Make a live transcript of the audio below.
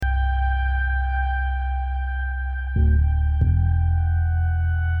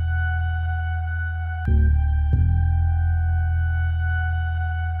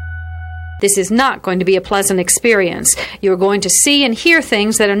This is not going to be a pleasant experience. You're going to see and hear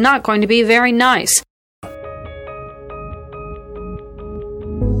things that are not going to be very nice.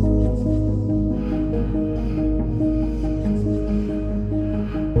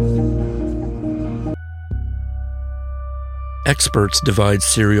 Experts divide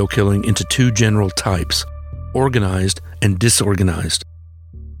serial killing into two general types, organized and disorganized.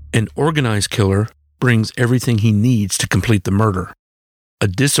 An organized killer brings everything he needs to complete the murder. A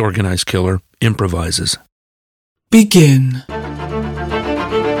disorganized killer improvises. Begin.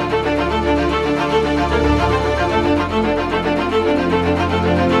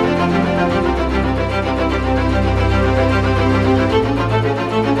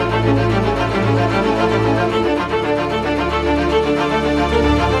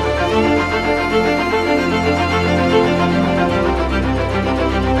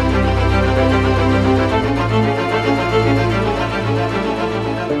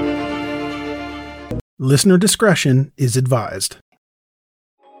 Listener discretion is advised.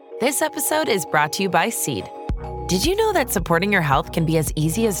 This episode is brought to you by Seed. Did you know that supporting your health can be as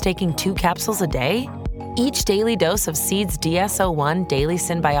easy as taking 2 capsules a day? Each daily dose of Seed's DS-01 Daily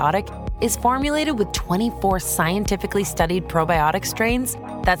Synbiotic is formulated with 24 scientifically studied probiotic strains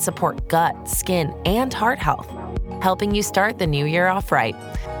that support gut, skin, and heart health, helping you start the new year off right.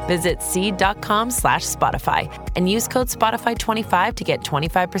 Visit seed.com/Spotify and use code Spotify25 to get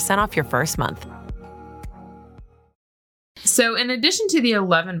 25% off your first month. So in addition to the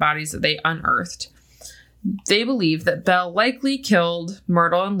 11 bodies that they unearthed, they believe that Belle likely killed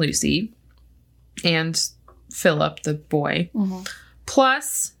Myrtle and Lucy and Philip, the boy,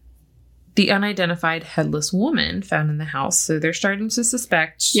 plus the unidentified headless woman found in the house. So they're starting to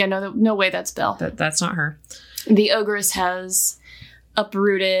suspect... Yeah, no way that's Belle. That's not her. The ogress has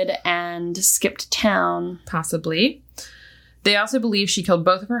uprooted and skipped town. Possibly. They also believe she killed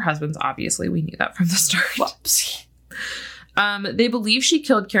both of her husbands. Obviously, we knew that from the start. Whoops. They believe she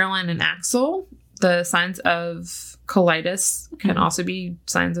killed Caroline and Axel. The signs of colitis can also be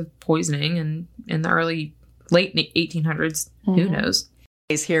signs of poisoning, and in the late 1800s, who knows?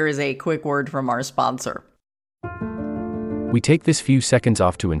 Here is a quick word from our sponsor. We take this few seconds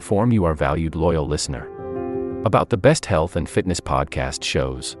off to inform you, our valued loyal listener, about the best health and fitness podcast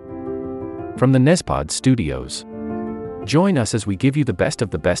shows from the Nespod Studios. Join us as we give you the best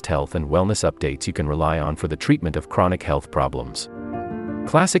of the best health and wellness updates you can rely on for the treatment of chronic health problems.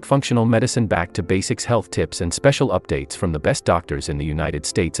 Classic functional medicine back to basics health tips and special updates from the best doctors in the United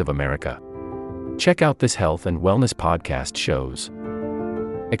States of America. Check out this health and wellness podcast shows.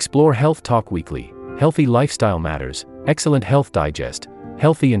 Explore Health Talk Weekly, Healthy Lifestyle Matters, Excellent Health Digest,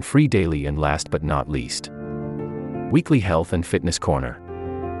 Healthy and Free Daily, and last but not least, Weekly Health and Fitness Corner.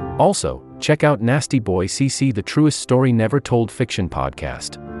 Also, check out Nasty Boy CC, the truest story never told fiction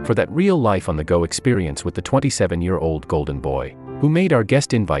podcast, for that real life on the go experience with the 27-year-old golden boy, who made our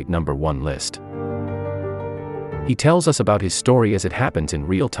guest invite #1 list. He tells us about his story as it happens in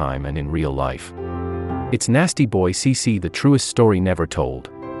real time and in real life. It's Nasty Boy CC, the truest story never told.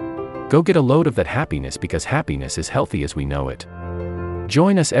 Go get a load of that happiness, because happiness is healthy as we know it.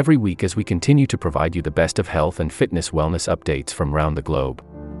 Join us every week as we continue to provide you the best of health and fitness wellness updates from around the globe.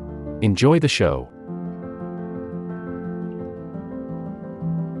 Enjoy the show.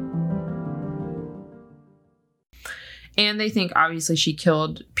 And they think, obviously, she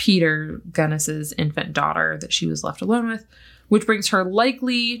killed Peter Gunness's infant daughter that she was left alone with, which brings her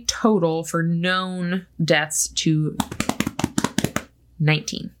likely total for known deaths to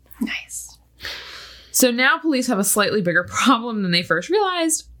 19. Nice. So now police have a slightly bigger problem than they first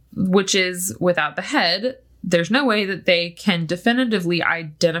realized, which is, without the head, there's no way that they can definitively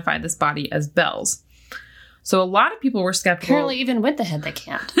identify this body as Belle's. So a lot of people were skeptical. Apparently, even with the head, they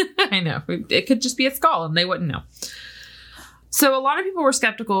can't. I know. It could just be a skull and they wouldn't know. So a lot of people were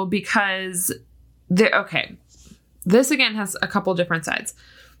skeptical because, this again has a couple different sides.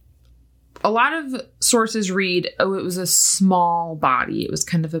 A lot of sources read, it was a small body. It was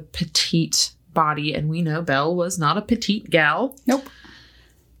kind of a petite body. And we know Belle was not a petite gal. Nope.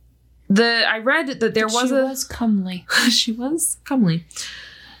 I read that she was comely. She was comely.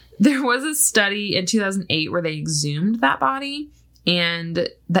 There was a study in 2008 where they exhumed that body, and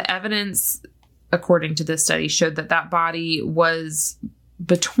the evidence, according to this study, showed that body was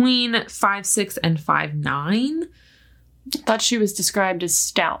between 5'6" and 5'9". I thought she was described as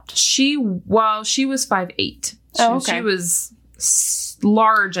stout. She was 5'8". She was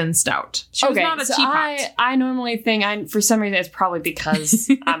large and stout. She was not a teapot. I normally think, for some reason, it's probably because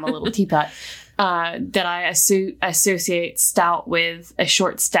I'm a little teapot, that I associate stout with a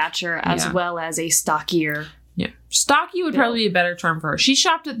short stature as well as a stockier Yeah. Stocky would probably be a better term for her. She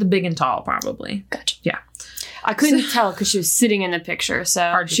shopped at the Big and Tall, probably. Gotcha. Yeah. I couldn't tell because she was sitting in the picture,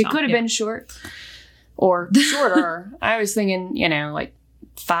 so she could have been short or shorter. I was thinking, like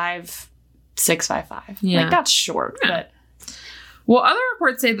 5'6", 5'5". Yeah. Like, that's short, but... Well, other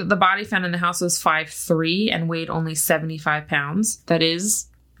reports say that the body found in the house was 5'3" and weighed only 75 pounds. That is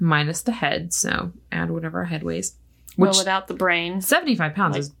minus the head, so add whatever a head weighs. Well, without the brain. 75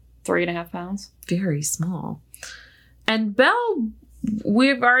 pounds is 3.5 pounds. Very small. And Belle,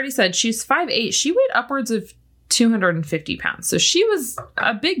 we've already said she's 5'8". She weighed upwards of 250 pounds. So she was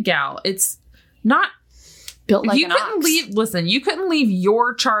a big gal. It's not... Built like an ox. You couldn't leave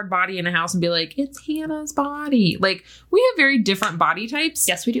your charred body in a house and be like, it's Hannah's body. Like, we have very different body types.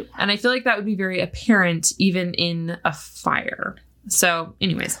 Yes, we do. And I feel like that would be very apparent even in a fire. So,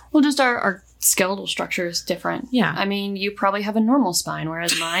 anyways. Well, just our skeletal structure is different. Yeah. I mean, you probably have a normal spine,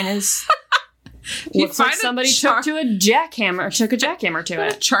 whereas mine is... You looks like somebody took a jackhammer to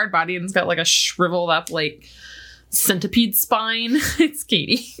it. A charred body and it's got like a shriveled up, like, centipede spine. It's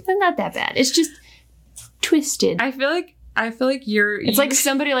Katie. It's not that bad. It's just... twisted. I feel like It's like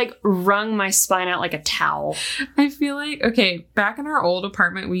somebody like wrung my spine out like a towel. I feel like, okay, back in our old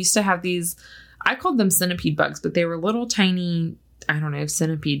apartment, we used to have these, I called them centipede bugs, but they were little tiny, I don't know,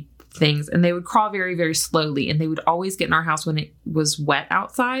 centipede things. And they would crawl very, very slowly. And they would always get in our house when it was wet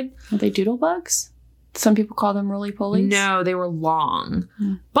outside. Are they doodle bugs? Some people call them roly-polies. No, they were long.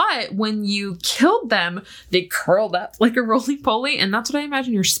 But when you killed them, they curled up like a roly-poly. And that's what I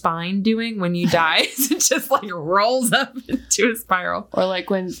imagine your spine doing when you die. It just like rolls up into a spiral. Or like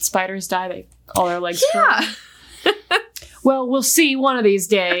when spiders die, all their legs curl. Well, we'll see one of these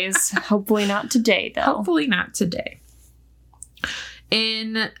days. Hopefully not today, though. Hopefully not today.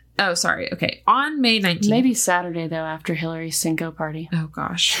 On May 19th. Maybe Saturday, though, after Hillary's Cinco party. Oh,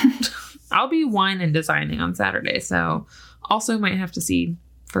 gosh. I'll be wine and designing on Saturday, so also might have to see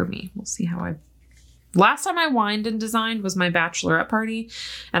for me. We'll see how Last time I wined and designed was my bachelorette party,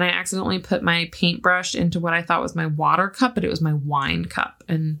 and I accidentally put my paintbrush into what I thought was my water cup, but it was my wine cup,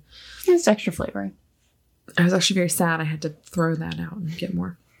 and it's extra flavoring. I was actually very sad I had to throw that out and get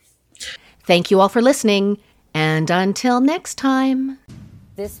more. Thank you all for listening, and until next time.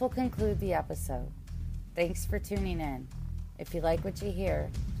 This will conclude the episode. Thanks for tuning in. If you like what you hear,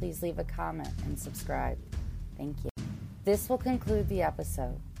 please leave a comment and subscribe. Thank you. This will conclude the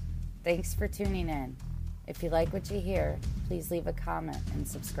episode. Thanks for tuning in. If you like what you hear, please leave a comment and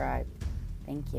subscribe. Thank you.